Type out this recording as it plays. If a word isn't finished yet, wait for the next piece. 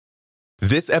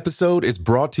This episode is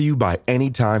brought to you by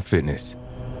Anytime Fitness.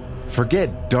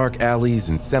 Forget dark alleys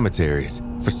and cemeteries.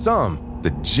 For some,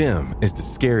 the gym is the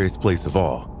scariest place of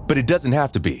all, but it doesn't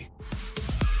have to be.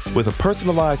 With a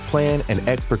personalized plan and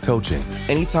expert coaching,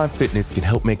 Anytime Fitness can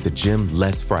help make the gym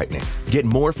less frightening. Get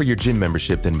more for your gym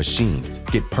membership than machines.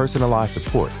 Get personalized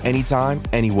support anytime,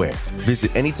 anywhere.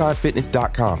 Visit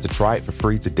AnytimeFitness.com to try it for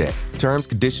free today. Terms,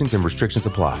 conditions, and restrictions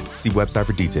apply. See website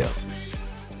for details.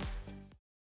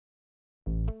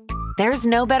 There's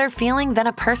no better feeling than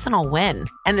a personal win,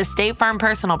 and the State Farm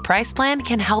Personal Price Plan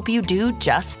can help you do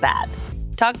just that.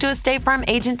 Talk to a State Farm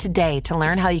agent today to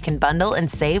learn how you can bundle and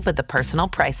save with the Personal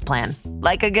Price Plan.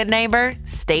 Like a good neighbor,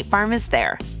 State Farm is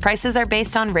there. Prices are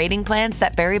based on rating plans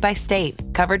that vary by state.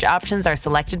 Coverage options are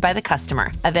selected by the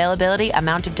customer. Availability,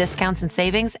 amount of discounts and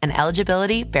savings, and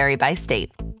eligibility vary by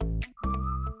state.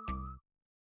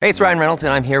 Hey, it's Ryan Reynolds,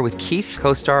 and I'm here with Keith,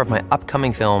 co-star of my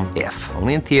upcoming film, If,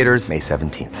 only in theaters May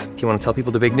 17th. Do you want to tell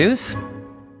people the big news?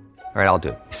 All right, I'll do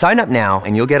it. Sign up now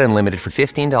and you'll get unlimited for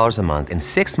 $15 a month and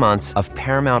 6 months of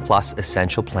Paramount Plus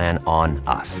Essential Plan on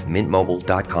us.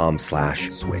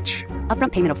 MintMobile.com/switch.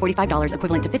 Upfront payment of $45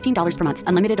 equivalent to $15 per month.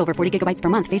 Unlimited over 40 gigabytes per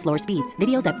month. Face lower speeds.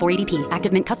 Videos at 480p.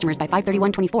 Active Mint customers by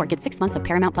 531.24 get 6 months of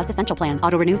Paramount Plus Essential Plan.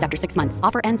 Auto renews after 6 months.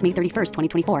 Offer ends May 31st,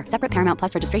 2024. Separate Paramount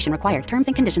Plus registration required. Terms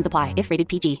and conditions apply if rated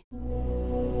PG.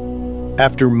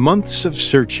 After months of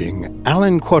searching,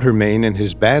 Allan Quatermain and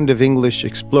his band of English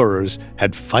explorers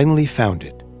had finally found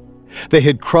it. They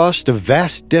had crossed a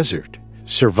vast desert,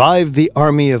 survived the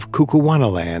army of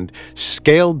Kukuwanaland,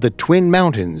 scaled the twin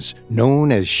mountains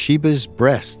known as Sheba's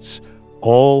Breasts,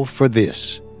 all for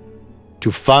this: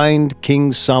 to find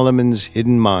King Solomon's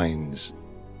hidden mines.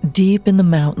 Deep in the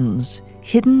mountains,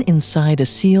 hidden inside a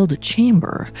sealed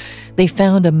chamber, they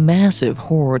found a massive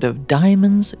hoard of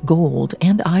diamonds, gold,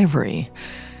 and ivory.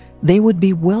 They would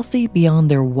be wealthy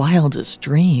beyond their wildest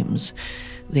dreams.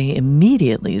 They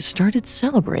immediately started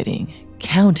celebrating,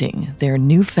 counting their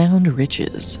newfound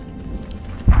riches.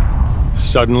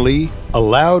 Suddenly, a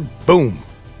loud boom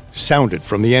sounded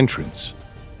from the entrance.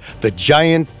 The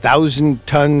giant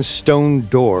 1,000-ton stone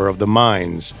door of the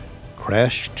mines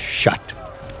crashed shut.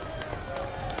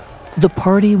 The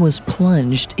party was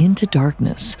plunged into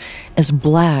darkness, as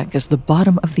black as the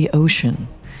bottom of the ocean.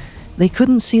 They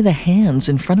couldn't see the hands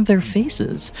in front of their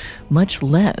faces, much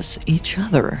less each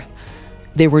other.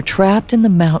 They were trapped in the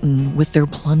mountain with their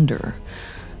plunder.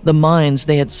 The mines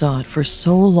they had sought for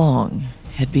so long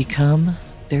had become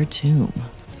their tomb.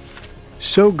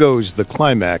 So goes the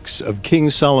climax of King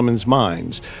Solomon's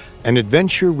Mines, an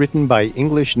adventure written by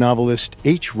English novelist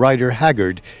H. Rider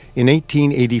Haggard in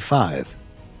 1885.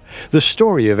 The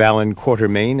story of Allan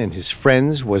Quatermain and his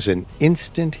friends was an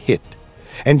instant hit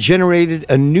and generated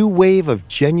a new wave of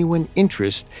genuine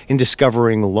interest in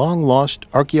discovering long-lost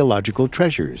archaeological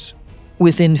treasures.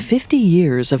 Within 50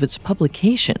 years of its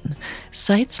publication,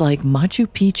 sites like Machu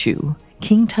Picchu,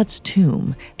 King Tut's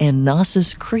tomb, and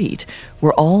Knossos, Crete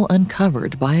were all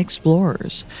uncovered by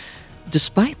explorers.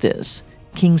 Despite this,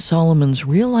 King Solomon's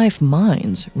real-life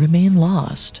mines remain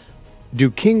lost. Do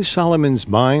King Solomon's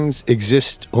mines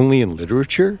exist only in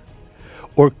literature?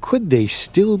 Or could they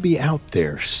still be out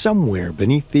there somewhere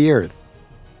beneath the earth,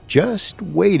 just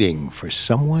waiting for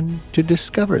someone to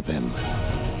discover them?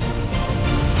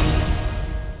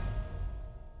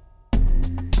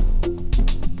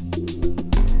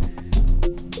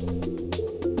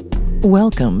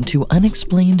 Welcome to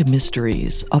Unexplained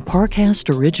Mysteries, a Parcast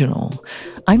original.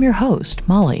 I'm your host,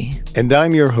 Molly. And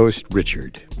I'm your host,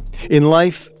 Richard. In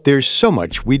life, there's so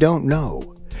much we don't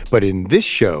know. But in this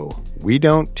show, we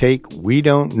don't take "we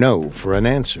don't know" for an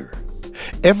answer.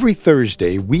 Every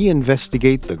Thursday, we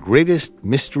investigate the greatest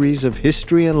mysteries of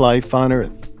history and life on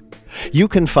Earth. You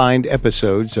can find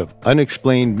episodes of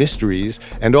Unexplained Mysteries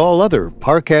and all other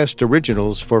Parcast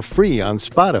originals for free on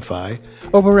Spotify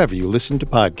or wherever you listen to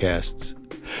podcasts.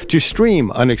 To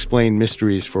stream Unexplained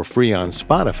Mysteries for free on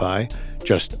Spotify,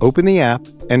 just open the app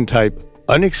and type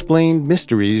Unexplained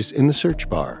Mysteries in the search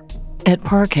bar. At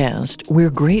Parcast, we're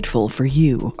grateful for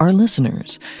you, our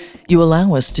listeners. You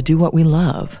allow us to do what we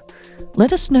love.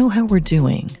 Let us know how we're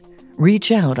doing.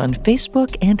 Reach out on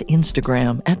Facebook and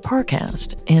Instagram at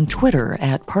Parcast and Twitter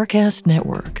at Parcast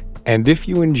Network. And if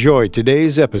you enjoyed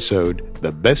today's episode,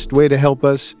 the best way to help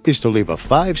us is to leave a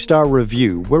 5-star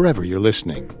review wherever you're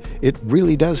listening. It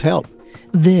really does help.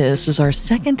 This is our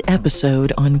second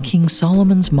episode on King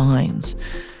Solomon's Mines.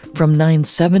 From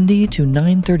 970 to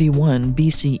 931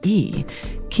 BCE,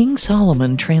 King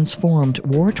Solomon transformed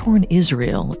war-torn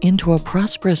Israel into a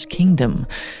prosperous kingdom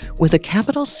with a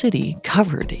capital city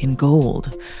covered in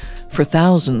gold. For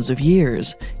thousands of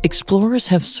years, explorers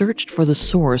have searched for the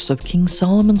source of King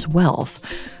Solomon's wealth,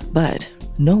 but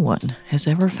no one has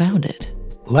ever found it.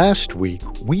 Last week,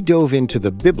 we dove into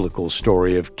the biblical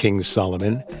story of King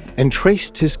Solomon and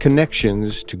traced his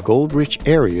connections to gold-rich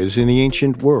areas in the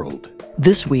ancient world.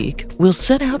 This week, we'll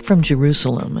set out from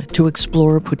Jerusalem to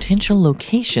explore potential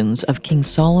locations of King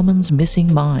Solomon's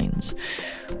missing mines.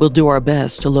 We'll do our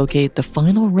best to locate the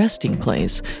final resting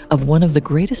place of one of the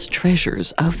greatest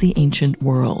treasures of the ancient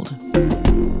world.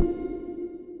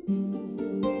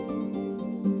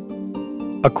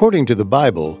 According to the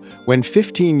Bible, when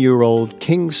 15-year-old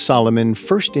King Solomon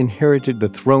first inherited the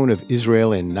throne of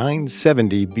Israel in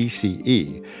 970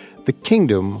 BCE, the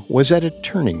kingdom was at a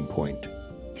turning point.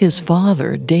 His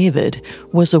father, David,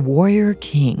 was a warrior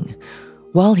king.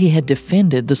 While he had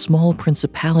defended the small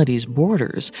principality's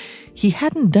borders, he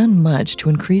hadn't done much to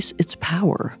increase its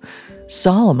power.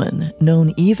 Solomon,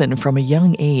 known even from a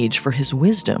young age for his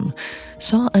wisdom,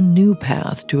 saw a new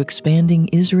path to expanding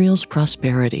Israel's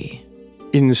prosperity.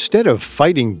 Instead of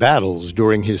fighting battles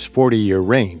during his 40-year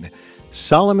reign,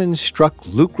 Solomon struck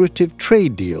lucrative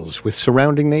trade deals with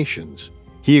surrounding nations.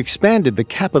 He expanded the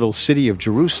capital city of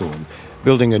Jerusalem,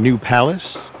 building a new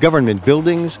palace, government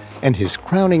buildings, and his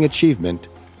crowning achievement,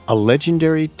 a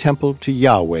legendary temple to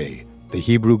Yahweh, the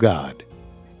Hebrew God.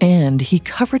 And he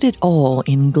covered it all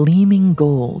in gleaming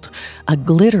gold, a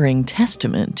glittering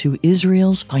testament to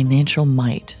Israel's financial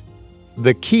might.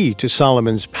 The key to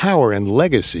Solomon's power and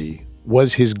legacy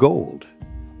was his gold.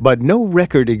 But no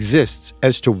record exists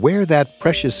as to where that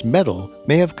precious metal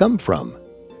may have come from.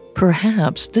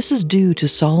 Perhaps this is due to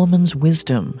Solomon's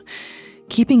wisdom.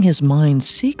 Keeping his mine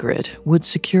secret would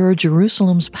secure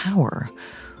Jerusalem's power.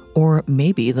 Or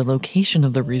maybe the location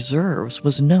of the reserves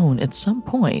was known at some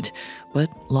point, but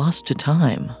lost to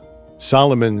time.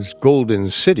 Solomon's golden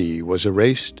city was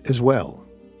erased as well.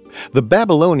 The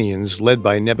Babylonians, led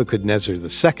by Nebuchadnezzar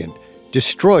II,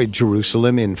 destroyed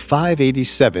Jerusalem in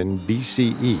 587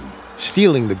 BCE,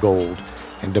 stealing the gold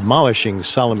and demolishing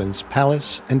Solomon's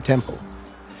palace and temple.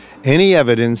 Any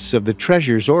evidence of the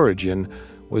treasure's origin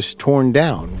was torn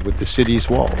down with the city's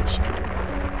walls.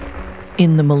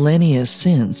 In the millennia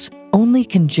since, only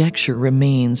conjecture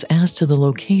remains as to the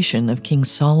location of King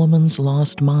Solomon's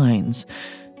lost mines.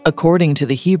 According to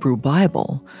the Hebrew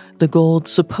Bible, the gold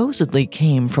supposedly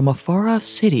came from a far-off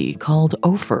city called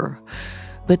Ophir,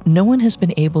 but no one has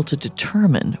been able to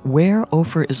determine where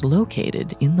Ophir is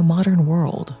located in the modern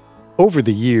world. Over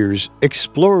the years,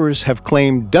 explorers have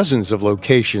claimed dozens of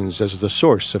locations as the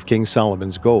source of King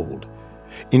Solomon's gold.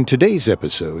 In today's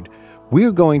episode,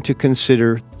 we're going to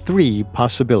consider 3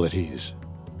 possibilities.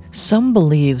 Some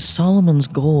believe Solomon's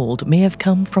gold may have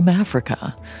come from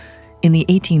Africa. In the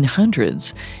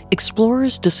 1800s,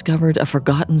 explorers discovered a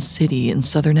forgotten city in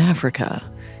southern Africa.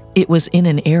 It was in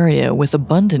an area with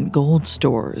abundant gold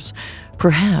stores.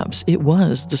 Perhaps it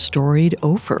was the storied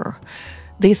Ophir.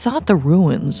 They thought the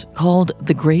ruins, called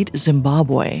the Great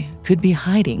Zimbabwe, could be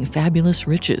hiding fabulous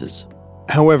riches.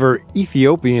 However,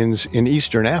 Ethiopians in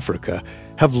eastern Africa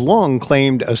have long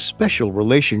claimed a special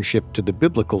relationship to the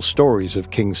biblical stories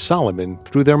of King Solomon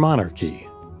through their monarchy.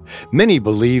 Many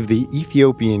believe the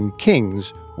Ethiopian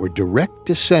kings were direct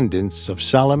descendants of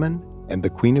Solomon and the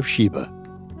Queen of Sheba.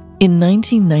 In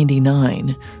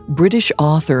 1999, British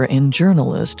author and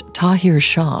journalist Tahir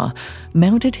Shah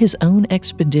mounted his own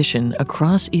expedition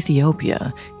across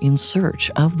Ethiopia in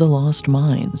search of the lost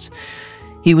mines.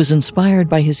 He was inspired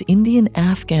by his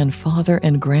Indian-Afghan father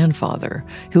and grandfather,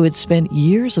 who had spent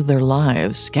years of their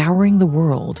lives scouring the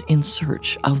world in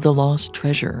search of the lost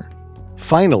treasure.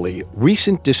 Finally,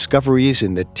 recent discoveries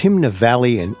in the Timna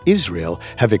Valley in Israel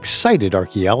have excited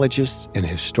archaeologists and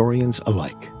historians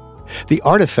alike. The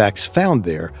artifacts found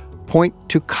there point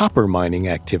to copper mining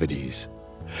activities.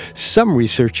 Some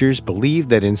researchers believe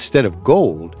that instead of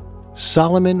gold,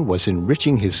 Solomon was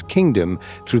enriching his kingdom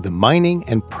through the mining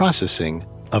and processing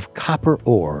of copper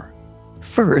ore.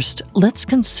 First, let's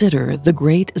consider the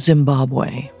Great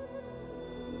Zimbabwe.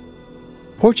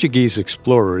 Portuguese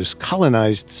explorers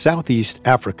colonized Southeast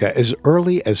Africa as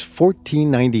early as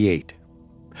 1498.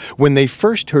 When they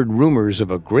first heard rumors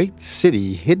of a great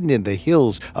city hidden in the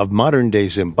hills of modern-day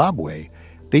Zimbabwe,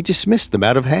 they dismissed them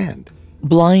out of hand.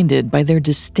 Blinded by their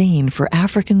disdain for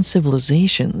African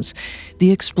civilizations,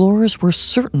 the explorers were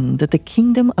certain that the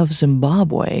Kingdom of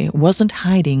Zimbabwe wasn't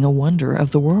hiding a wonder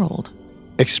of the world.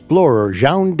 Explorer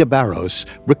João de Barros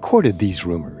recorded these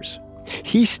rumors.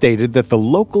 He stated that the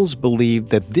locals believed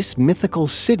that this mythical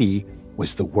city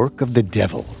was the work of the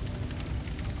devil.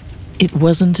 It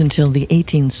wasn't until the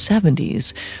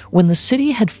 1870s, when the city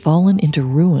had fallen into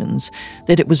ruins,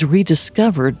 that it was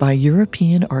rediscovered by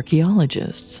European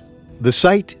archaeologists. The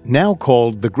site, now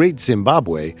called the Great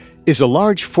Zimbabwe, is a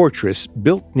large fortress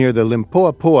built near the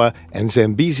Limpopoa and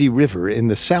Zambezi River in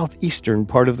the southeastern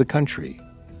part of the country.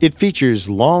 It features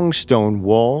long stone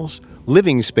walls,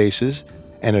 living spaces,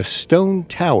 and a stone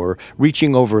tower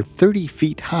reaching over 30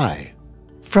 feet high.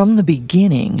 From the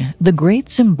beginning, the Great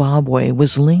Zimbabwe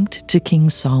was linked to King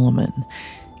Solomon.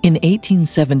 In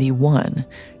 1871,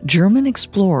 German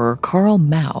explorer Karl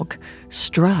Mauck,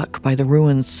 struck by the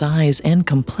ruins' size and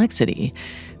complexity,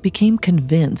 became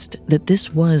convinced that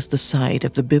this was the site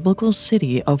of the biblical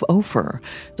city of Ophir,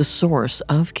 the source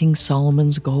of King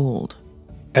Solomon's gold.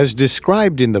 As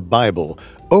described in the Bible,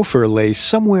 Ophir lay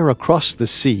somewhere across the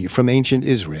sea from ancient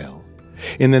Israel.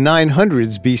 In the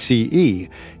 900s BCE,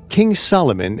 King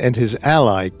Solomon and his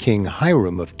ally King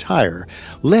Hiram of Tyre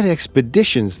led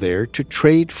expeditions there to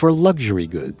trade for luxury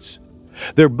goods.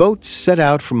 Their boats set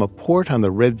out from a port on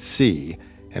the Red Sea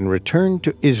and returned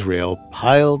to Israel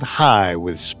piled high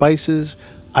with spices,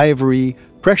 ivory,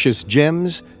 precious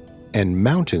gems, and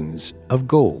mountains of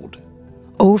gold.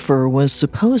 Ophir was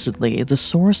supposedly the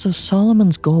source of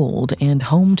Solomon's gold and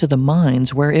home to the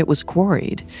mines where it was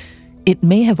quarried. It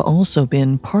may have also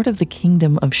been part of the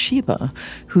kingdom of Sheba,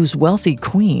 whose wealthy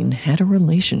queen had a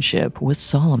relationship with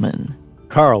Solomon.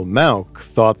 Karl Mauck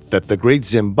thought that the Great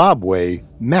Zimbabwe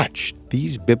matched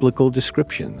these biblical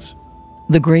descriptions.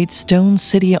 The great stone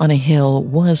city on a hill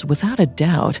was, without a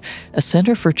doubt, a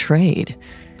center for trade.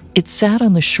 It sat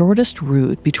on the shortest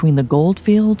route between the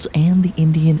goldfields and the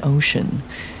Indian Ocean.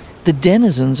 The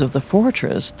denizens of the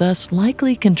fortress thus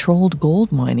likely controlled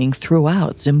gold mining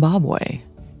throughout Zimbabwe.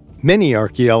 Many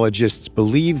archaeologists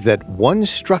believe that one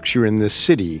structure in this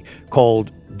city,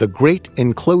 called the Great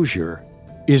Enclosure,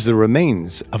 is the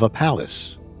remains of a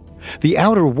palace. The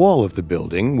outer wall of the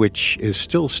building, which is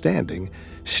still standing,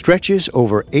 stretches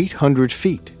over 800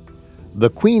 feet.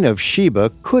 The Queen of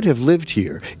Sheba could have lived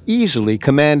here, easily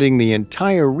commanding the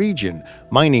entire region,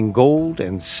 mining gold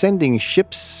and sending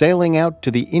ships sailing out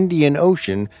to the Indian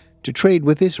Ocean to trade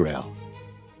with Israel.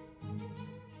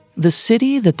 The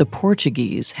city that the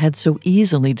Portuguese had so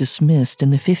easily dismissed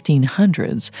in the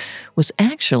 1500s was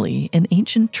actually an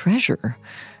ancient treasure.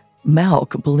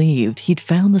 Mauck believed he'd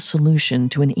found the solution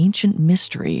to an ancient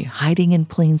mystery hiding in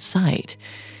plain sight.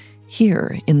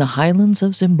 Here, in the highlands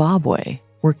of Zimbabwe,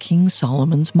 were King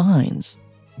Solomon's mines.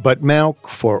 But Mauck,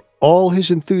 for all his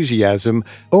enthusiasm,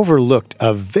 overlooked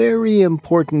a very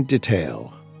important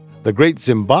detail. The Great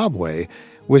Zimbabwe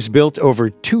was built over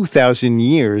 2,000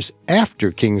 years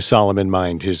after King Solomon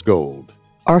mined his gold.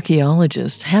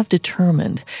 Archaeologists have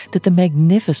determined that the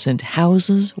magnificent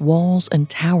houses, walls, and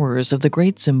towers of the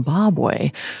Great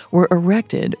Zimbabwe were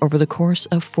erected over the course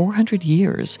of 400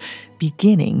 years,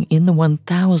 beginning in the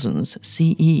 1000s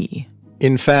CE.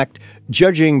 In fact,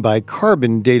 judging by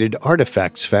carbon-dated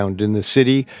artifacts found in the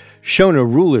city, Shona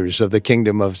rulers of the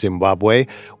Kingdom of Zimbabwe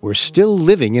were still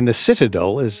living in the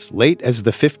citadel as late as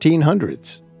the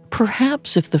 1500s.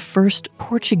 Perhaps if the first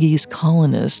Portuguese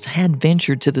colonists had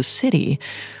ventured to the city,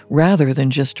 rather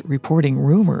than just reporting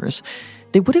rumors,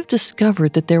 they would have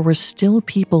discovered that there were still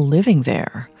people living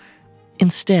there.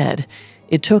 Instead,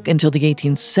 it took until the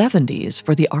 1870s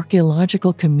for the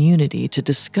archaeological community to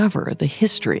discover the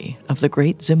history of the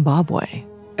Great Zimbabwe.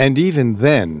 And even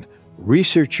then,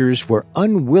 researchers were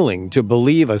unwilling to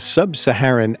believe a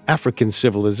sub-Saharan African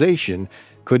civilization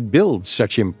could build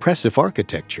such impressive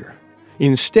architecture.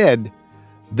 Instead,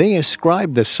 they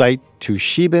ascribed the site to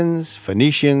Shebans,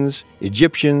 Phoenicians,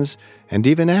 Egyptians, and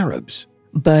even Arabs.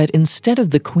 But instead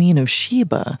of the Queen of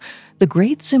Sheba, the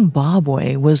Great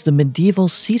Zimbabwe was the medieval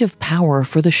seat of power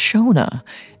for the Shona,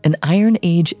 an Iron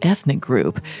Age ethnic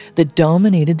group that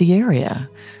dominated the area.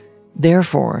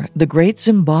 Therefore, the Great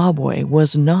Zimbabwe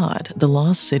was not the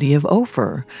lost city of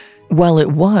Ophir. While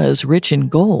it was rich in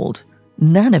gold,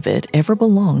 none of it ever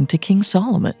belonged to King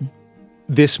Solomon.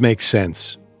 This makes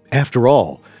sense. After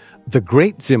all, the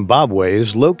Great Zimbabwe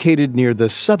is located near the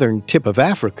southern tip of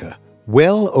Africa,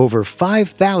 well over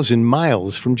 5,000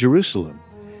 miles from Jerusalem.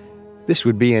 This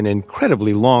would be an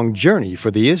incredibly long journey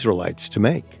for the Israelites to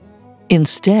make.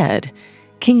 Instead,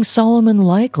 King Solomon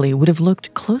likely would have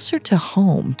looked closer to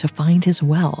home to find his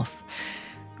wealth.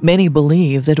 Many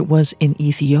believe that it was in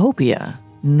Ethiopia,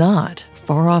 not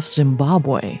far off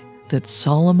Zimbabwe, that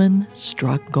Solomon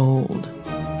struck gold.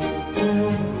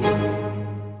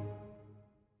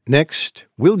 Next,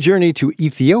 we'll journey to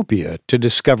Ethiopia to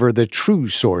discover the true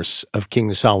source of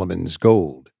King Solomon's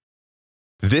gold.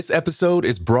 This episode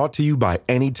is brought to you by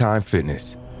Anytime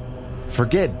Fitness.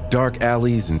 Forget dark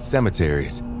alleys and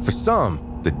cemeteries. For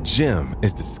some, the gym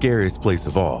is the scariest place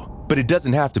of all, but it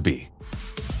doesn't have to be.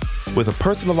 With a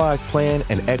personalized plan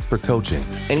and expert coaching,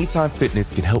 Anytime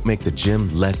Fitness can help make the gym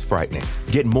less frightening.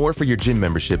 Get more for your gym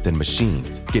membership than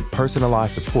machines. Get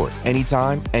personalized support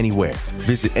anytime, anywhere.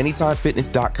 Visit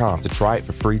AnytimeFitness.com to try it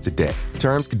for free today.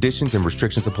 Terms, conditions, and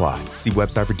restrictions apply. See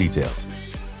website for details.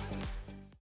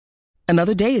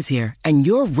 Another day is here, and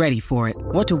you're ready for it.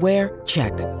 What to wear?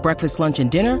 Check. Breakfast, lunch, and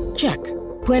dinner? Check.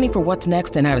 Planning for what's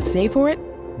next and how to save for it?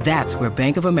 That's where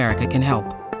Bank of America can help.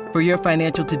 For your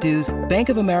financial to-dos, Bank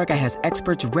of America has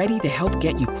experts ready to help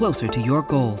get you closer to your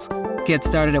goals. Get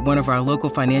started at one of our local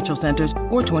financial centers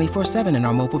or 24/7 in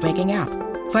our mobile banking app.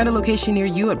 Find a location near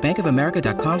you at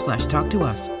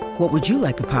bankofamerica.com/talktous. What would you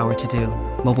like the power to do?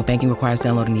 Mobile banking requires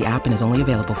downloading the app and is only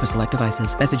available for select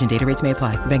devices. Message and data rates may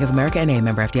apply. Bank of America N.A.,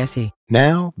 member FDIC.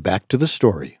 Now, back to the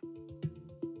story.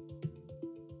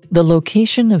 The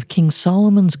location of King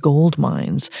Solomon's gold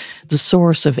mines, the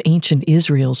source of ancient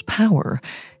Israel's power,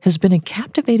 has been a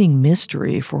captivating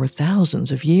mystery for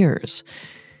thousands of years.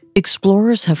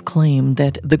 Explorers have claimed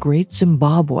that the Great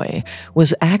Zimbabwe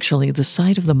was actually the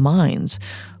site of the mines,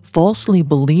 falsely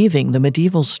believing the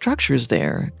medieval structures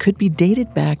there could be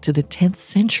dated back to the 10th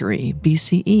century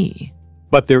BCE.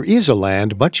 But there is a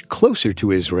land much closer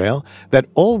to Israel that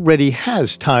already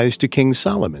has ties to King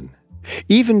Solomon.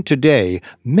 Even today,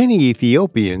 many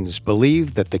Ethiopians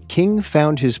believe that the king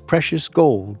found his precious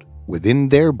gold within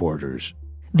their borders.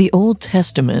 The Old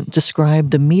Testament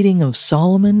described the meeting of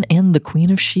Solomon and the Queen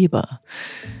of Sheba.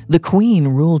 The queen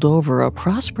ruled over a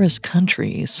prosperous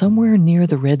country somewhere near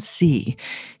the Red Sea,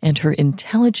 and her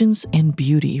intelligence and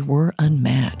beauty were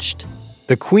unmatched.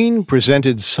 The queen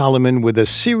presented Solomon with a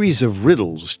series of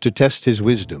riddles to test his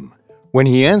wisdom. When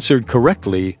he answered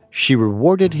correctly, she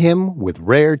rewarded him with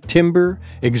rare timber,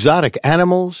 exotic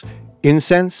animals,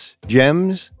 incense,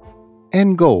 gems,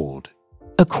 and gold.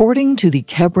 According to the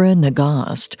Kebra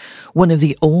Nagast, one of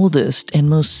the oldest and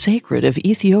most sacred of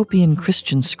Ethiopian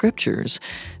Christian scriptures,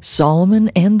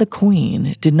 Solomon and the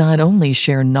queen did not only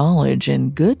share knowledge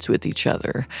and goods with each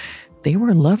other, they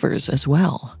were lovers as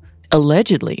well.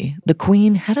 Allegedly, the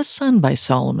queen had a son by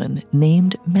Solomon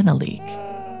named Menelik.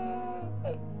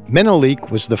 Menelik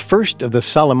was the first of the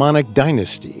Solomonic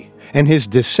dynasty, and his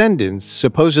descendants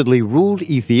supposedly ruled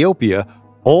Ethiopia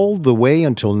all the way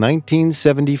until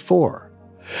 1974.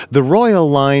 The royal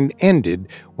line ended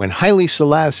when Haile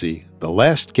Selassie, the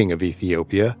last king of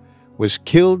Ethiopia, was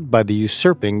killed by the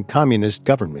usurping communist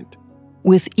government.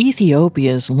 With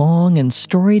Ethiopia's long and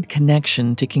storied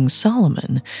connection to King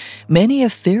Solomon, many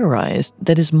have theorized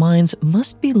that his mines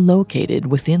must be located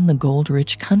within the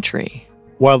gold-rich country.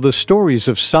 While the stories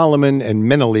of Solomon and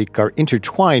Menelik are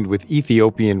intertwined with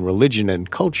Ethiopian religion and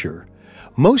culture,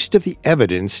 most of the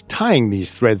evidence tying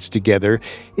these threads together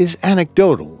is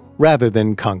anecdotal rather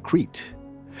than concrete.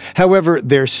 However,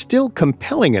 they're still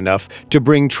compelling enough to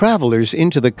bring travelers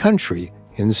into the country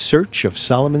in search of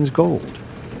Solomon's gold.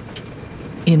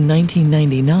 In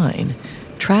 1999,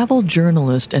 travel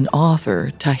journalist and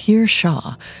author Tahir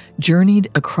Shah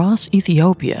journeyed across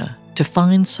Ethiopia to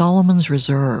find Solomon's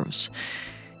reserves.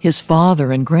 His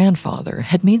father and grandfather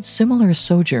had made similar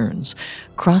sojourns,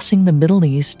 crossing the Middle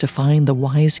East to find the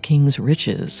wise king's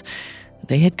riches.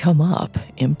 They had come up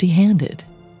empty-handed.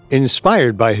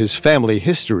 Inspired by his family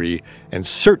history and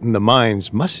certain the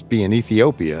mines must be in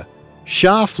Ethiopia,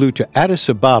 Shah flew to Addis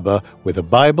Ababa with a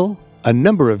Bible, a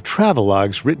number of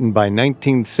travelogues written by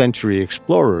 19th century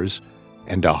explorers,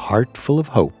 and a heart full of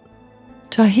hope.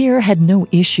 Tahir had no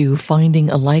issue finding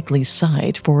a likely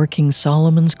site for King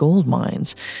Solomon's gold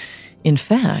mines. In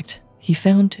fact, he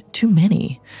found too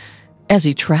many. As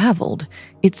he traveled,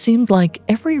 it seemed like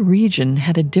every region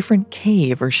had a different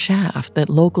cave or shaft that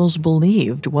locals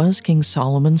believed was King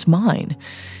Solomon's mine.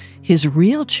 His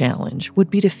real challenge would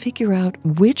be to figure out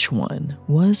which one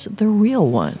was the real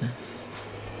one.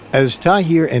 As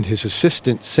Tahir and his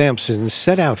assistant Samson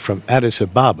set out from Addis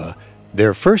Ababa,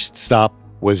 their first stop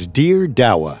was Dir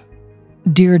Dawa.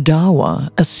 Dir Dawa,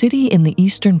 a city in the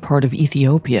eastern part of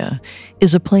Ethiopia,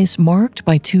 is a place marked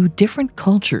by two different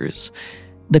cultures.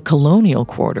 The colonial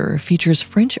quarter features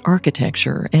French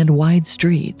architecture and wide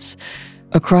streets.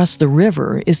 Across the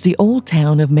river is the old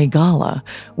town of Megala,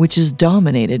 which is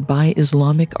dominated by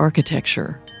Islamic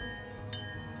architecture.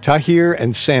 Tahir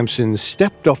and Samson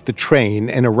stepped off the train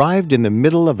and arrived in the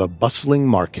middle of a bustling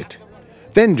market.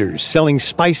 Vendors selling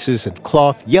spices and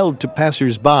cloth yelled to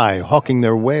passers-by, hawking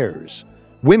their wares.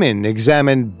 Women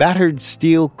examined battered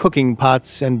steel cooking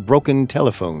pots and broken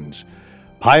telephones.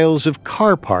 Piles of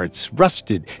car parts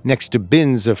rusted next to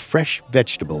bins of fresh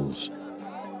vegetables.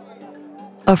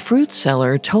 A fruit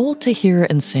seller told Tahir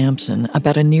and Samson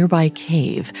about a nearby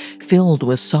cave filled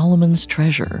with Solomon's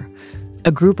treasure.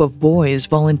 A group of boys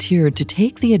volunteered to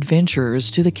take the adventurers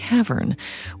to the cavern,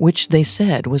 which they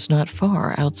said was not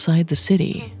far outside the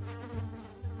city.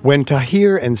 When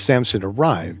Tahir and Samson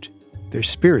arrived, their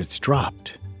spirits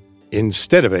dropped.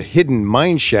 Instead of a hidden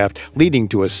mine shaft leading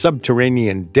to a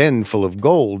subterranean den full of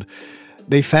gold,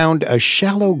 they found a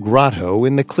shallow grotto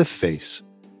in the cliff face.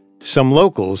 Some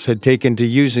locals had taken to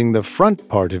using the front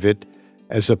part of it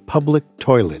as a public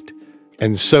toilet,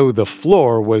 and so the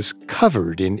floor was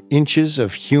covered in inches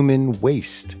of human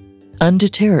waste.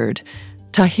 Undeterred,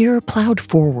 Tahir plowed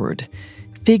forward,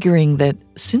 figuring that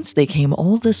since they came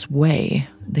all this way,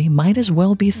 they might as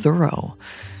well be thorough.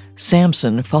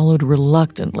 Samson followed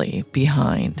reluctantly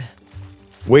behind.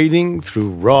 Wading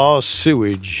through raw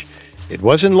sewage, it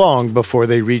wasn't long before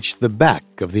they reached the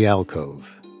back of the alcove.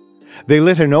 They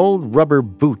lit an old rubber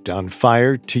boot on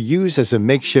fire to use as a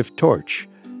makeshift torch,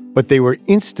 but they were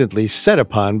instantly set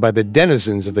upon by the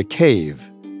denizens of the cave,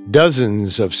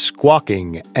 dozens of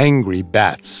squawking, angry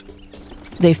bats.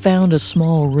 They found a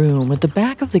small room at the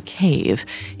back of the cave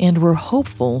and were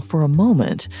hopeful for a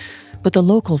moment, but the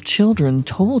local children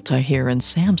told Tahir and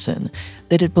Samson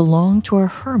that it belonged to a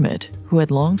hermit who had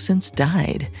long since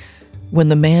died. When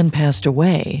the man passed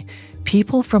away,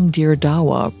 people from Dir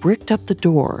Dawa bricked up the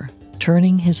door,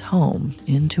 turning his home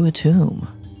into a tomb.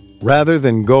 Rather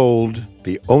than gold,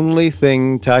 the only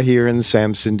thing Tahir and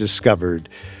Samson discovered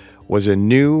was a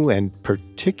new and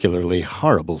particularly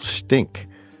horrible stink.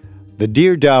 The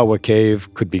Dir Dawa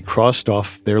cave could be crossed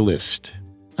off their list.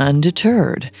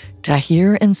 Undeterred,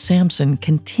 Tahir and Samson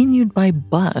continued by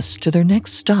bus to their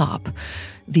next stop,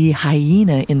 the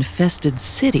hyena-infested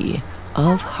city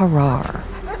of Harar.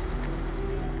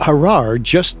 Harar,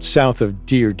 just south of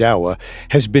Dir Dawa,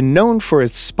 has been known for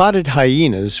its spotted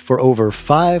hyenas for over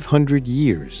 500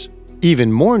 years.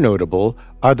 Even more notable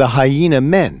are the hyena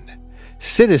men,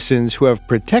 citizens who have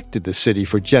protected the city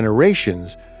for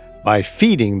generations by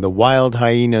feeding the wild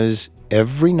hyenas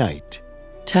every night.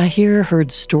 Tahir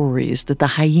heard stories that the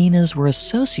hyenas were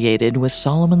associated with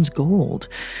Solomon's gold.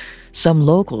 Some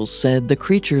locals said the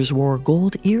creatures wore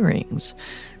gold earrings.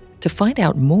 To find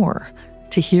out more,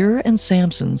 Tahir and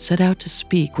Samson set out to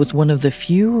speak with one of the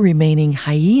few remaining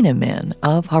hyena men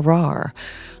of Harar,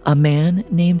 a man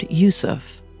named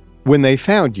Yusuf. When they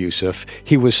found Yusuf,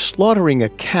 he was slaughtering a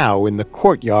cow in the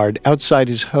courtyard outside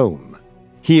his home.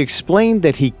 He explained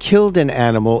that he killed an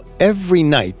animal every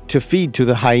night to feed to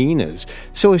the hyenas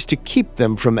so as to keep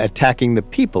them from attacking the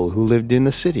people who lived in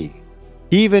the city.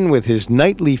 Even with his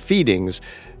nightly feedings,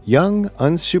 young,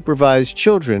 unsupervised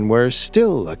children were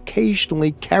still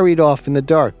occasionally carried off in the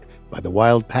dark by the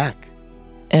wild pack.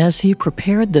 As he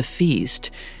prepared the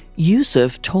feast,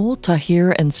 Yusuf told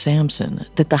Tahir and Samson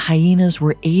that the hyenas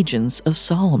were agents of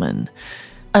Solomon.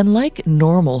 Unlike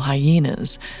normal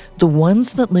hyenas, the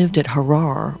ones that lived at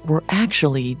Harar were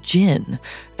actually jinn,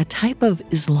 a type of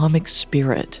Islamic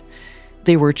spirit.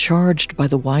 They were charged by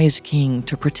the wise king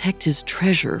to protect his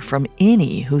treasure from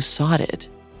any who sought it.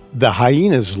 The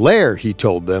hyena's lair, he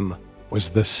told them, was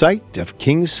the site of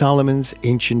King Solomon's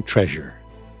ancient treasure.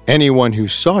 Anyone who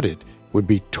sought it would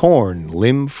be torn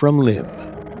limb from limb.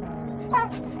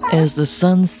 As the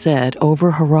sun set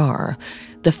over Harar,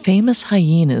 the famous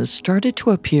hyenas started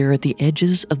to appear at the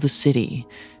edges of the city.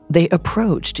 They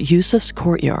approached Yusuf's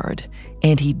courtyard,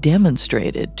 and he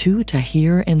demonstrated to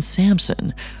Tahir and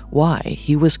Samson why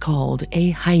he was called a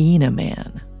hyena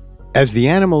man. As the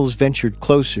animals ventured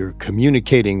closer,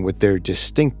 communicating with their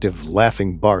distinctive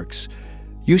laughing barks,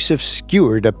 Yusuf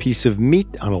skewered a piece of meat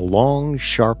on a long,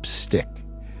 sharp stick.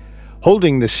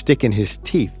 Holding the stick in his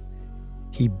teeth,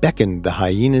 he beckoned the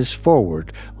hyenas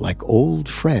forward like old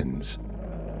friends.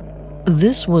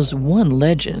 This was one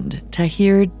legend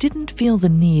Tahir didn't feel the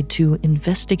need to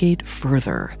investigate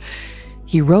further.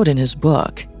 He wrote in his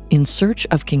book, In Search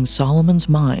of King Solomon's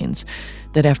Mines,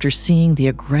 that after seeing the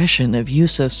aggression of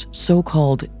Yusuf's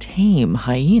so-called tame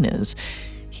hyenas,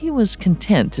 he was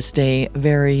content to stay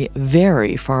very,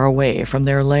 very far away from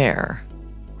their lair.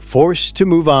 Forced to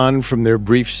move on from their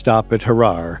brief stop at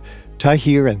Harar,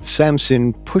 Tahir and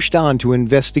Samson pushed on to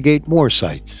investigate more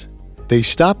sites. They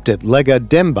stopped at Lega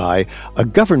Dembai, a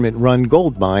government-run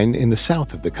gold mine in the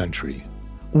south of the country.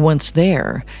 Once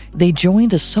there, they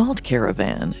joined a salt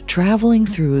caravan traveling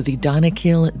through the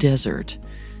Danakil Desert.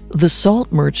 The salt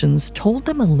merchants told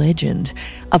them a legend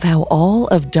of how all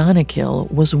of Danakil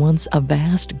was once a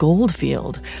vast gold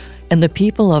field, and the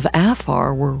people of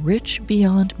Afar were rich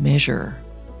beyond measure.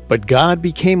 But God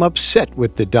became upset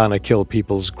with the Danakil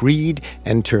people's greed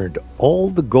and turned all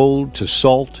the gold to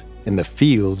salt and the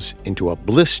fields into a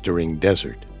blistering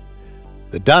desert.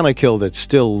 The Danakil that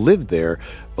still lived there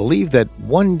believed that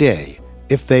one day,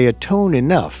 if they atone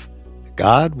enough,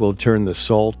 God will turn the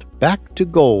salt back to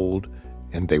gold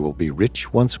and they will be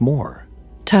rich once more.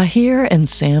 Tahir and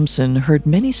Samson heard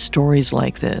many stories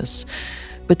like this,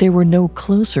 but they were no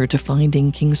closer to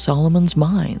finding King Solomon's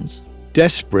mines.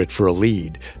 Desperate for a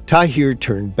lead, Tahir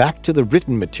turned back to the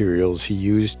written materials he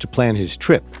used to plan his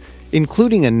trip,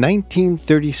 including a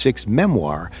 1936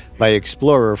 memoir by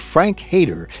explorer Frank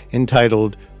Hayter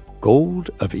entitled Gold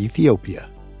of Ethiopia.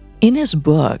 In his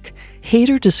book,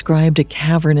 Hayter described a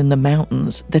cavern in the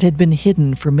mountains that had been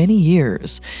hidden for many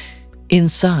years.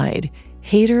 Inside,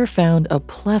 Hayter found a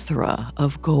plethora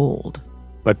of gold.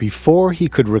 But before he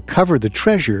could recover the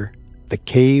treasure, the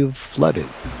cave flooded.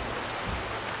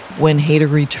 When Hayter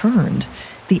returned,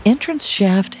 the entrance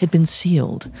shaft had been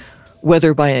sealed.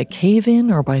 Whether by a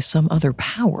cave-in or by some other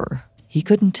power, he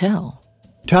couldn't tell.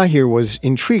 Tahir was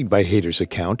intrigued by Hayter's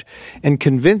account and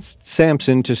convinced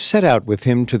Samson to set out with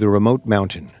him to the remote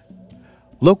mountain.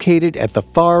 Located at the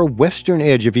far western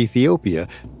edge of Ethiopia,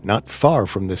 not far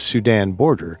from the Sudan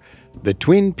border, the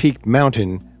twin-peaked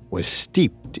mountain was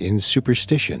steeped in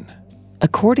superstition.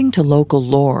 According to local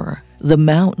lore, the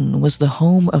mountain was the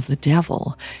home of the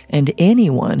devil, and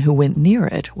anyone who went near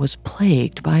it was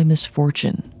plagued by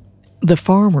misfortune. The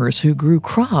farmers who grew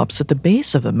crops at the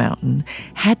base of the mountain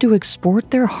had to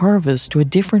export their harvest to a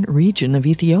different region of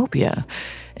Ethiopia,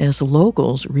 as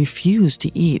locals refused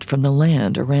to eat from the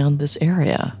land around this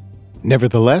area.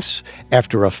 Nevertheless,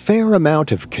 after a fair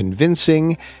amount of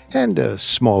convincing and a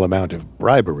small amount of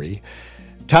bribery,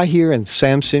 Tahir and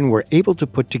Samson were able to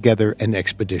put together an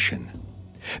expedition.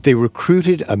 They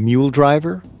recruited a mule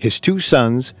driver, his 2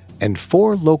 sons, and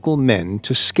 4 local men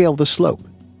to scale the slope.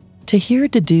 Tahir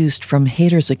deduced from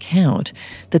Hayter's account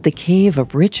that the Cave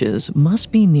of Riches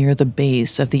must be near the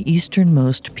base of the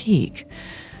easternmost peak.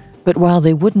 But while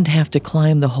they wouldn't have to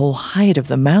climb the whole height of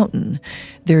the mountain,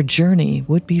 their journey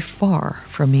would be far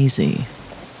from easy.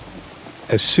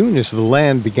 As soon as the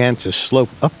land began to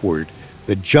slope upward,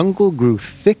 the jungle grew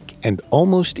thick and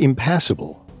almost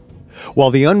impassable. While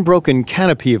the unbroken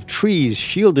canopy of trees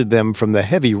shielded them from the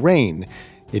heavy rain,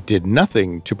 it did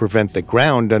nothing to prevent the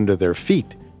ground under their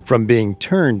feet from being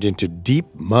turned into deep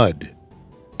mud.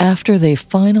 After they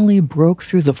finally broke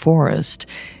through the forest,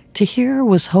 Tahir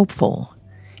was hopeful.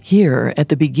 Here, at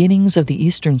the beginnings of the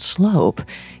eastern slope,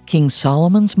 King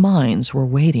Solomon's mines were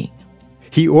waiting.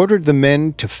 He ordered the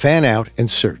men to fan out and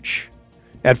search.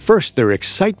 At first, their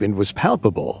excitement was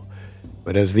palpable,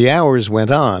 but as the hours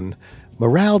went on,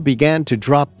 morale began to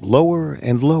drop lower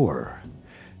and lower.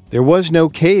 There was no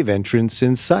cave entrance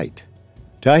in sight.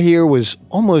 Tahir was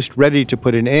almost ready to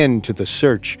put an end to the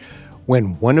search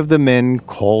when one of the men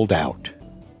called out.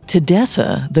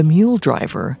 Tedessa, the mule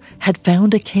driver, had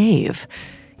found a cave.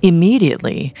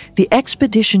 Immediately, the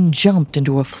expedition jumped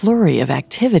into a flurry of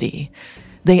activity.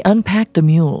 They unpacked the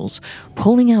mules,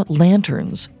 pulling out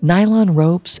lanterns, nylon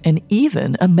ropes, and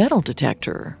even a metal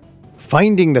detector.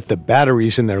 Finding that the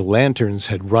batteries in their lanterns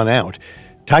had run out,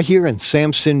 Tahir and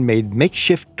Samson made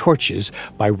makeshift torches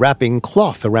by wrapping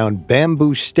cloth around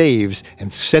bamboo staves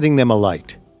and setting them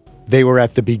alight. They were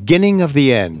at the beginning of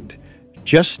the end.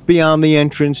 Just beyond the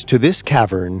entrance to this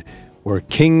cavern were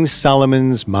King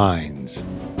Solomon's mines.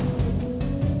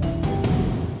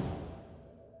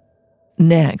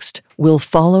 Next, we'll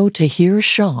follow Tahir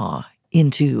Shah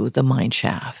into the mine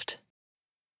shaft.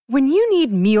 When you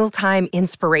need mealtime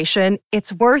inspiration,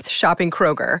 it's worth shopping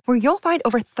Kroger, where you'll find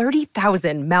over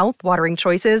 30,000 mouth-watering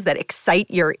choices that excite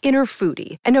your inner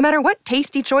foodie. And no matter what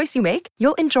tasty choice you make,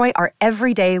 you'll enjoy our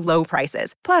everyday low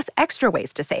prices, plus extra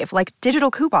ways to save, like digital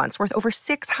coupons worth over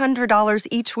 $600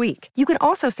 each week. You can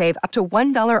also save up to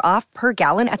 $1 off per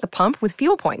gallon at the pump with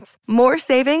fuel points. More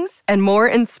savings and more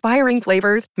inspiring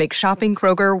flavors make shopping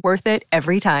Kroger worth it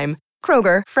every time.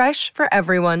 Kroger, fresh for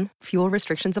everyone. Fuel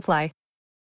restrictions apply.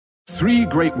 3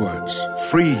 great words.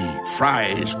 Free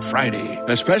Fries Friday.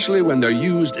 Especially when they're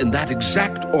used in that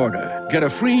exact order. Get a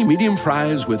free medium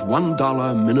fries with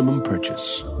 $1 minimum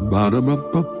purchase.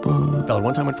 Ba-da-ba-ba-ba. Valid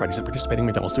one time on Fridays at participating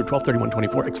McDonald's through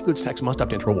 12/31/24. Excludes tax. Must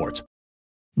opt into rewards.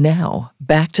 Now,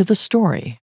 back to the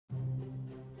story.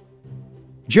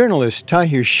 Journalist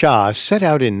Tahir Shah set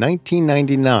out in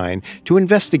 1999 to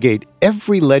investigate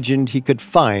every legend he could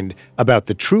find about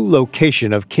the true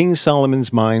location of King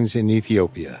Solomon's mines in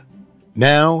Ethiopia.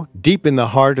 Now, deep in the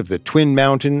heart of the Twin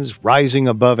Mountains, rising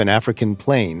above an African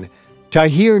plain,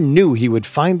 Tahir knew he would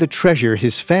find the treasure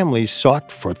his family sought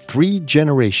for 3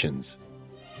 generations.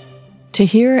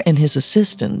 Tahir and his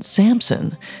assistant,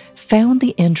 Samson, found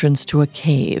the entrance to a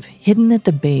cave hidden at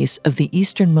the base of the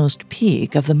easternmost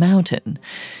peak of the mountain.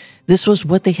 This was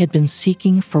what they had been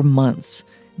seeking for months,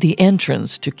 the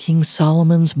entrance to King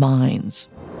Solomon's mines.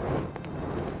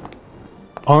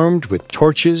 Armed with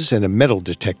torches and a metal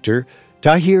detector,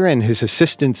 Tahir and his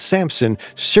assistant Samson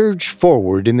surged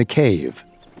forward in the cave.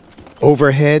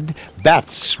 Overhead,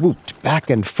 bats swooped back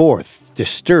and forth,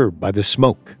 disturbed by the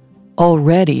smoke.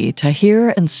 Already,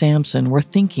 Tahir and Samson were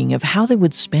thinking of how they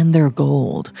would spend their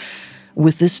gold.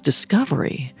 With this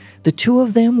discovery, the two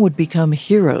of them would become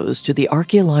heroes to the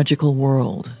archaeological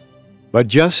world. But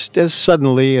just as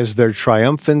suddenly as their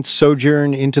triumphant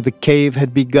sojourn into the cave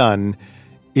had begun,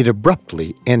 it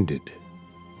abruptly ended.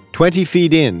 20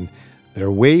 feet in,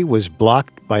 their way was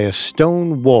blocked by a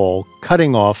stone wall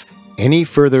cutting off any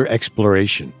further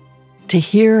exploration.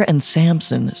 Tahir and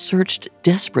Samson searched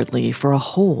desperately for a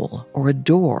hole or a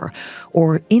door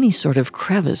or any sort of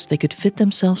crevice they could fit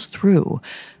themselves through,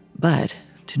 but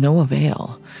to no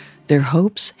avail. Their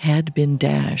hopes had been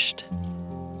dashed.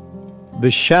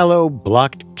 The shallow,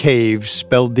 blocked cave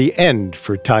spelled the end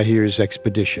for Tahir's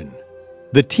expedition.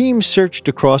 The team searched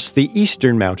across the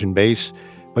eastern mountain base,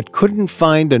 but couldn't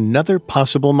find another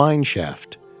possible mine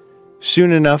shaft.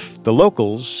 Soon enough, the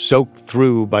locals, soaked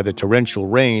through by the torrential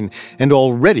rain and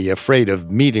already afraid of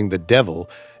meeting the devil,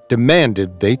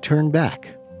 demanded they turn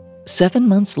back. 7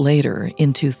 months later,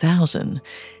 in 2000,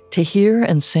 Tahir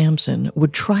and Samson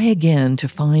would try again to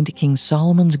find King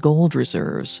Solomon's gold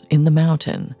reserves in the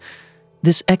mountain.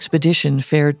 This expedition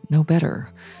fared no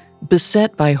better.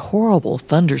 Beset by horrible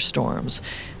thunderstorms,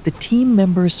 the team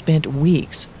members spent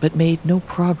weeks but made no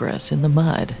progress in the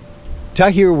mud.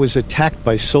 Tahir was attacked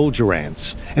by soldier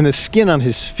ants, and the skin on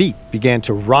his feet began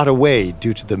to rot away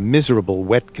due to the miserable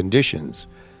wet conditions.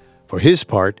 For his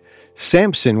part,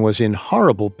 Samson was in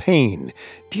horrible pain,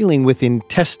 dealing with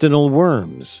intestinal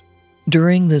worms.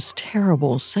 During this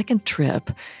terrible second trip,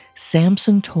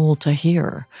 Samson told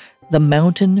Tahir, "The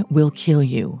mountain will kill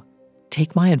you.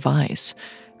 Take my advice.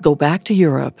 Go back to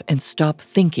Europe and stop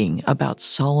thinking about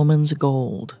Solomon's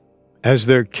gold." As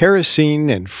their kerosene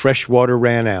and fresh water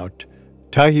ran out,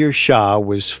 Tahir Shah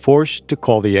was forced to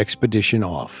call the expedition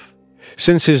off.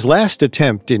 Since his last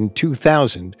attempt in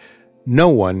 2000, no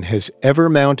one has ever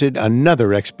mounted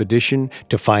another expedition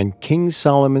to find King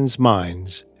Solomon's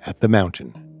mines at the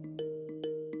mountain.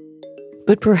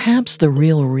 But perhaps the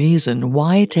real reason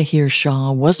why Tahir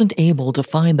Shah wasn't able to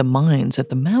find the mines at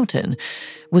the mountain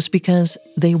was because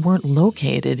they weren't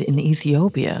located in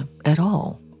Ethiopia at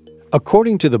all.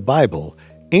 According to the Bible,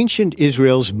 ancient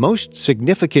Israel's most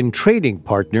significant trading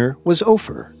partner was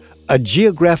Ophir, a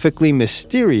geographically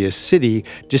mysterious city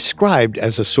described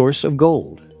as a source of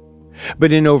gold.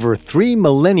 But in over 3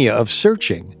 millennia of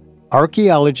searching,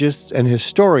 archaeologists and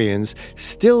historians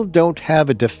still don't have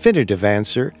a definitive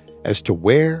answer as to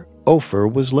where Ophir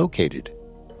was located.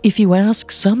 If you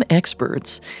ask some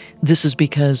experts, this is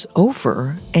because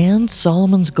Ophir and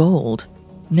Solomon's gold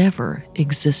never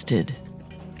existed.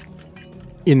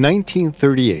 In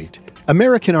 1938,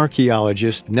 American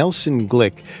archaeologist Nelson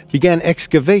Glick began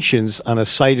excavations on a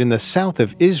site in the south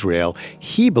of Israel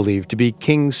he believed to be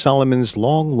King Solomon's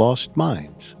long-lost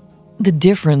mines. The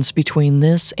difference between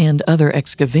this and other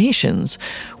excavations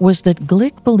was that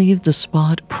Glick believed the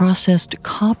spot processed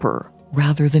copper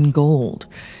rather than gold.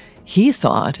 He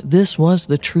thought this was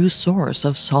the true source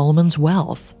of Solomon's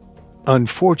wealth.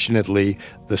 Unfortunately,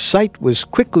 the site was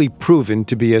quickly proven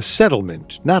to be a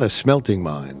settlement, not a smelting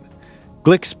mine.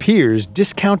 Glick's peers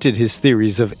discounted his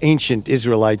theories of ancient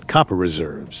Israelite copper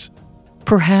reserves.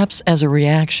 Perhaps as a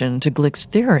reaction to Glick's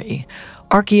theory,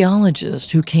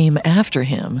 archaeologists who came after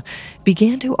him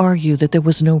began to argue that there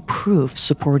was no proof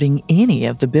supporting any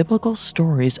of the biblical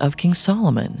stories of King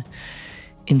Solomon.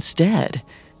 Instead,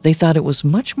 they thought it was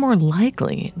much more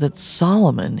likely that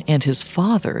Solomon and his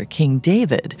father, King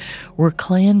David, were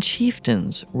clan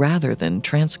chieftains rather than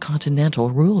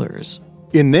transcontinental rulers.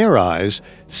 In their eyes,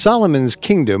 Solomon's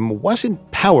kingdom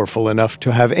wasn't powerful enough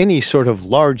to have any sort of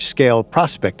large-scale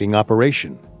prospecting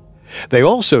operation. They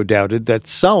also doubted that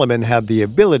Solomon had the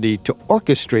ability to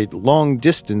orchestrate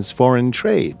long-distance foreign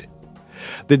trade.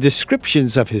 The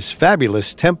descriptions of his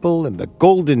fabulous temple and the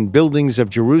golden buildings of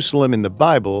Jerusalem in the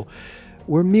Bible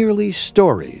were merely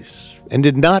stories and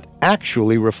did not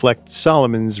actually reflect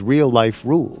Solomon's real-life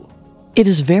rule. It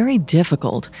is very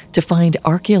difficult to find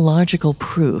archaeological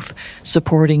proof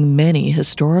supporting many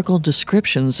historical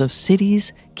descriptions of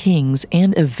cities, kings,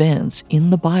 and events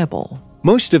in the Bible.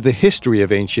 Most of the history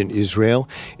of ancient Israel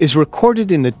is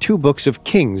recorded in the 2 books of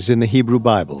Kings in the Hebrew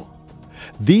Bible.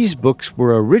 These books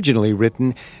were originally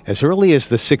written as early as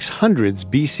the 600s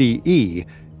BCE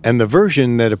and the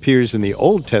version that appears in the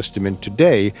Old Testament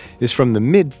today is from the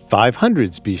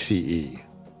mid-500s BCE.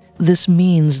 This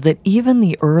means that even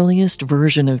the earliest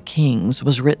version of Kings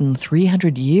was written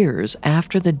 300 years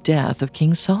after the death of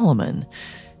King Solomon.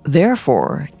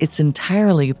 Therefore, it's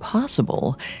entirely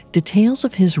possible details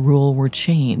of his rule were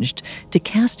changed to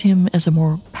cast him as a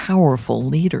more powerful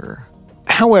leader.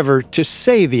 However, to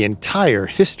say the entire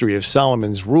history of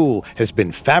Solomon's rule has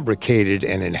been fabricated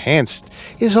and enhanced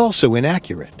is also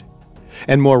inaccurate.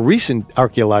 And more recent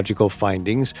archaeological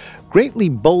findings greatly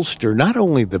bolster not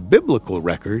only the biblical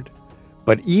record,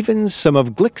 but even some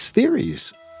of Glick's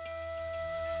theories.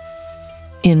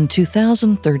 In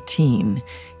 2013,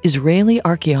 Israeli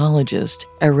archaeologist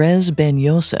Erez Ben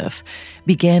Yosef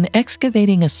began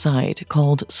excavating a site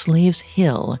called Slaves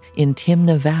Hill in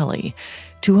Timna Valley,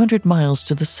 200 miles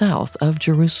to the south of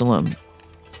Jerusalem.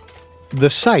 The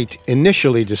site,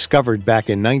 initially discovered back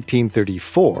in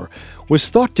 1934, was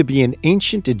thought to be an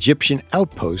ancient Egyptian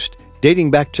outpost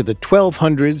dating back to the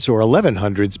 1200s or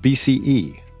 1100s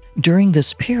BCE. During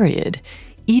this period,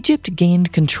 Egypt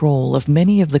gained control of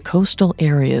many of the coastal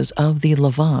areas of the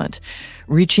Levant,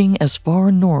 reaching as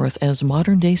far north as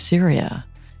modern-day Syria.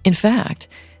 In fact,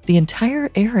 the entire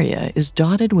area is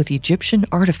dotted with Egyptian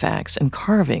artifacts and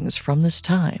carvings from this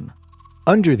time.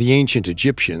 Under the ancient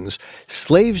Egyptians,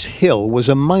 Slaves Hill was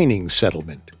a mining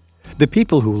settlement. The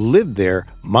people who lived there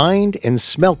mined and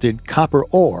smelted copper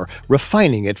ore,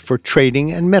 refining it for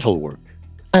trading and metalwork.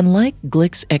 Unlike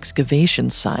Glick's excavation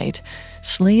site,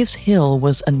 Slaves Hill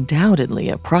was undoubtedly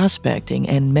a prospecting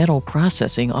and metal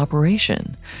processing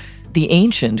operation. The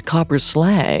ancient copper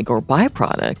slag or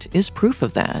byproduct is proof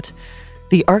of that.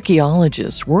 The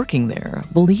archaeologists working there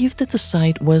believed that the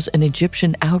site was an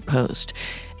Egyptian outpost,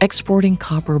 exporting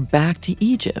copper back to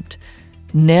Egypt.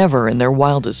 Never in their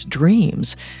wildest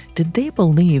dreams did they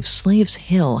believe Slaves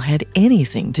Hill had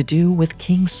anything to do with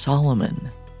King Solomon.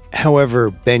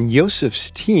 However, Ben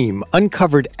Yosef's team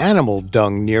uncovered animal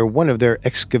dung near one of their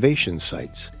excavation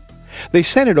sites. They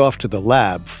sent it off to the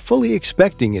lab, fully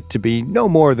expecting it to be no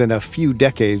more than a few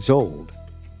decades old.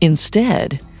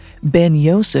 Instead, Ben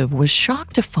Yosef was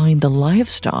shocked to find the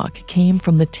livestock came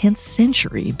from the 10th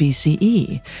century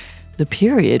BCE, the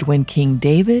period when King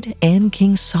David and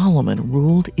King Solomon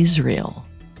ruled Israel.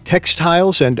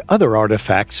 Textiles and other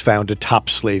artifacts found atop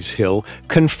Slaves Hill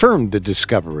confirmed the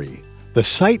discovery. The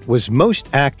site was most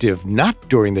active not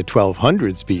during the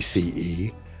 1200s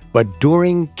BCE, but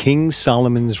during King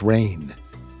Solomon's reign.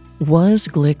 Was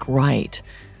Glick right?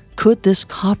 Could this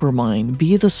copper mine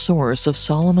be the source of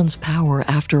Solomon's power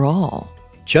after all?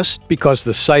 Just because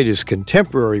the site is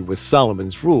contemporary with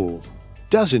Solomon's rule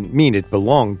doesn't mean it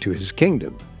belonged to his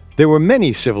kingdom. There were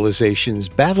many civilizations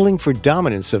battling for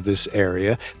dominance of this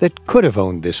area that could have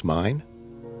owned this mine.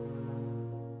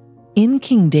 In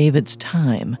King David's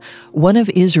time, one of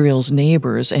Israel's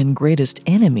neighbors and greatest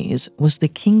enemies was the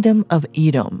Kingdom of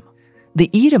Edom. The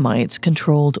Edomites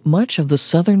controlled much of the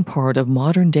southern part of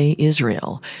modern-day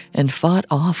Israel and fought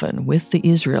often with the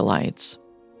Israelites.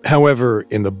 However,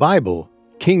 in the Bible,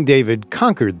 King David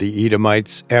conquered the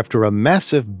Edomites after a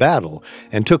massive battle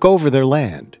and took over their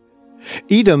land.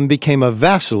 Edom became a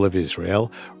vassal of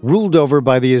Israel, ruled over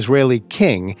by the Israeli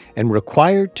king and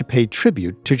required to pay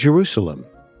tribute to Jerusalem.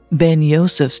 Ben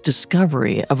Yosef's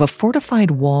discovery of a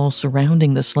fortified wall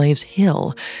surrounding the Slaves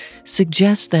Hill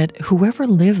suggests that whoever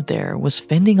lived there was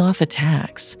fending off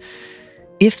attacks.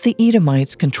 If the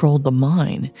Edomites controlled the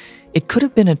mine, it could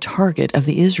have been a target of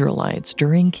the Israelites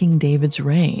during King David's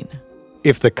reign.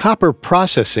 If the copper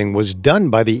processing was done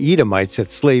by the Edomites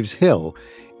at Slaves Hill,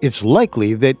 it's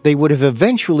likely that they would have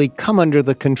eventually come under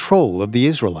the control of the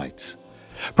Israelites.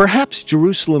 Perhaps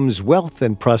Jerusalem's wealth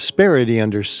and prosperity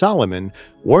under Solomon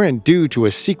weren't due to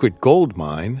a secret gold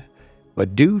mine,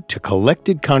 but due to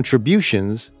collected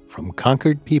contributions from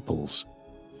conquered peoples.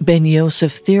 Ben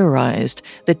Yosef theorized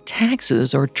that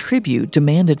taxes or tribute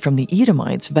demanded from the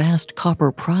Edomites' vast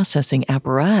copper processing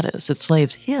apparatus at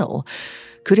Slaves Hill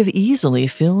could have easily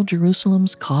filled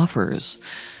Jerusalem's coffers.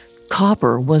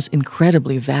 Copper was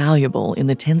incredibly valuable in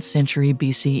the 10th century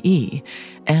BCE,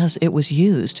 as it was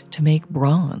used to make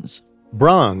bronze.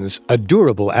 Bronze, a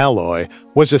durable alloy,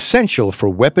 was essential for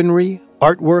weaponry,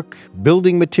 artwork,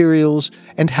 building materials,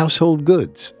 and household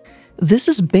goods. This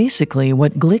is basically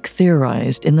what Glick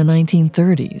theorized in the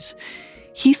 1930s.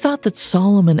 He thought that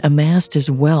Solomon amassed his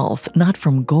wealth not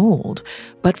from gold,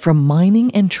 but from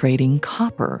mining and trading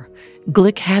copper.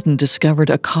 Glick hadn't discovered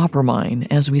a copper mine,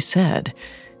 as we said.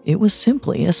 It was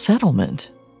simply a settlement.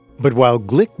 But while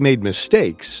Glick made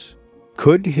mistakes,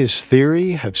 could his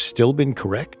theory have still been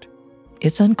correct?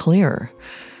 It's unclear.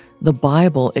 The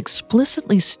Bible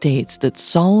explicitly states that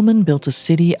Solomon built a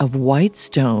city of white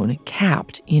stone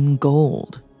capped in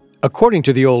gold. According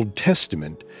to the Old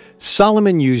Testament,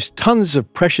 Solomon used tons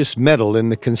of precious metal in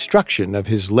the construction of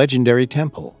his legendary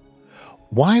temple.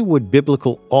 Why would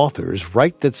biblical authors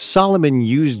write that Solomon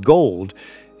used gold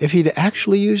if he'd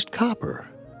actually used copper?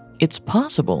 It's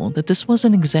possible that this was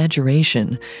an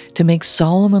exaggeration to make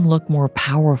Solomon look more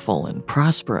powerful and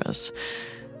prosperous,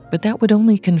 but that would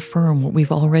only confirm what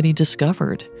we've already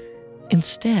discovered.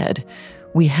 Instead,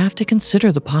 we have to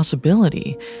consider the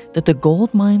possibility that the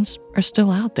gold mines are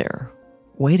still out there,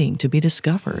 waiting to be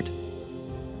discovered.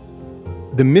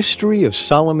 The mystery of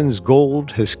Solomon's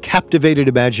gold has captivated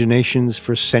imaginations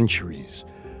for centuries.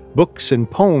 Books and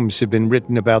poems have been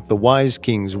written about the wise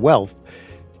king's wealth,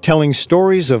 telling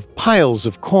stories of piles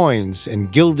of coins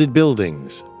and gilded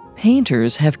buildings.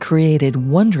 Painters have created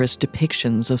wondrous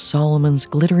depictions of Solomon's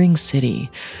glittering city,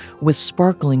 with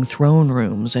sparkling throne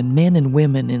rooms and men and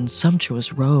women in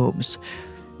sumptuous robes.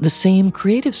 The same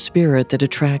creative spirit that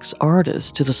attracts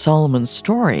artists to the Solomon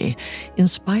story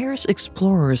inspires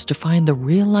explorers to find the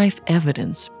real-life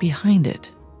evidence behind it.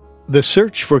 The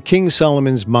search for King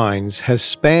Solomon's mines has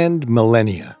spanned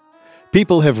millennia.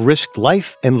 People have risked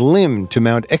life and limb to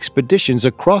mount expeditions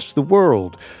across the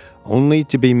world, only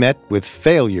to be met with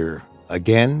failure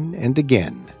again and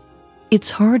again. It's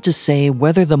hard to say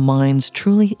whether the mines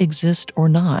truly exist or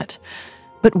not,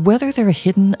 but whether they're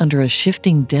hidden under a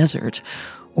shifting desert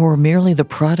or merely the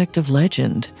product of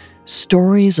legend,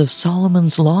 stories of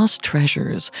Solomon's lost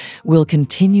treasures will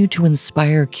continue to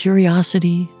inspire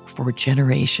curiosity for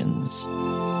generations.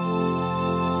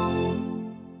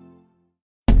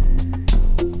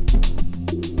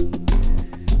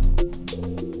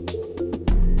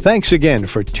 Thanks again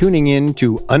for tuning in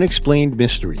to Unexplained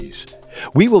Mysteries.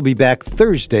 We will be back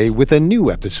Thursday with a new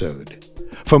episode.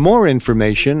 For more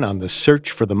information on the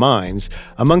search for the mines,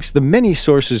 amongst the many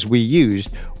sources we used,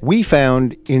 we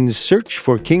found In Search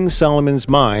for King Solomon's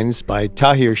Mines by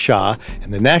Tahir Shah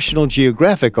and the National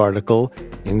Geographic article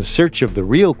In Search of the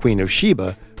Real Queen of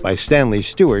Sheba by Stanley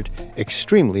Stewart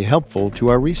extremely helpful to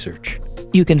our research.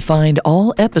 You can find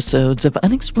all episodes of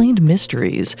Unexplained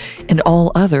Mysteries and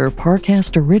all other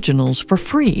Parcast originals for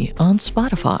free on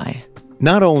Spotify.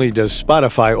 Not only does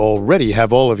Spotify already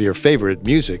have all of your favorite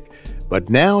music, but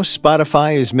now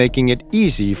Spotify is making it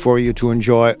easy for you to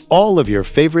enjoy all of your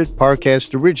favorite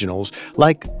Parcast originals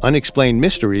like Unexplained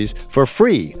Mysteries for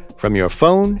free from your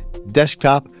phone,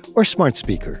 desktop, or smart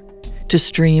speaker. To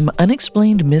stream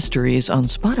Unexplained Mysteries on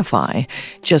Spotify,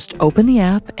 just open the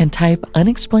app and type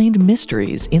Unexplained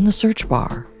Mysteries in the search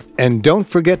bar. And don't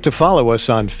forget to follow us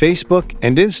on Facebook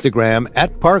and Instagram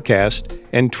at Parcast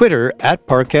and Twitter at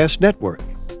Parcast Network.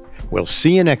 We'll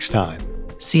see you next time.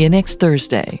 See you next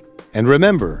Thursday. And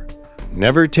remember,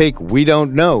 never take "we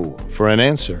don't know" for an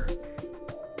answer.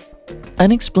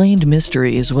 Unexplained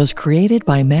Mysteries was created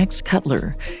by Max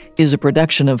Cutler, is a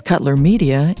production of Cutler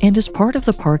Media, and is part of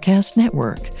the Parcast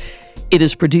Network. It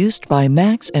is produced by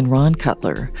Max and Ron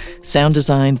Cutler, sound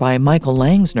designed by Michael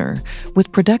Langsner,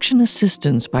 with production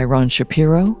assistance by Ron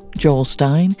Shapiro, Joel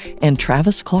Stein, and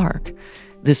Travis Clark.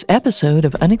 This episode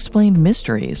of Unexplained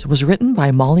Mysteries was written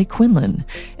by Molly Quinlan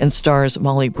and stars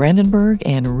Molly Brandenburg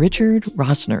and Richard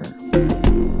Rossner.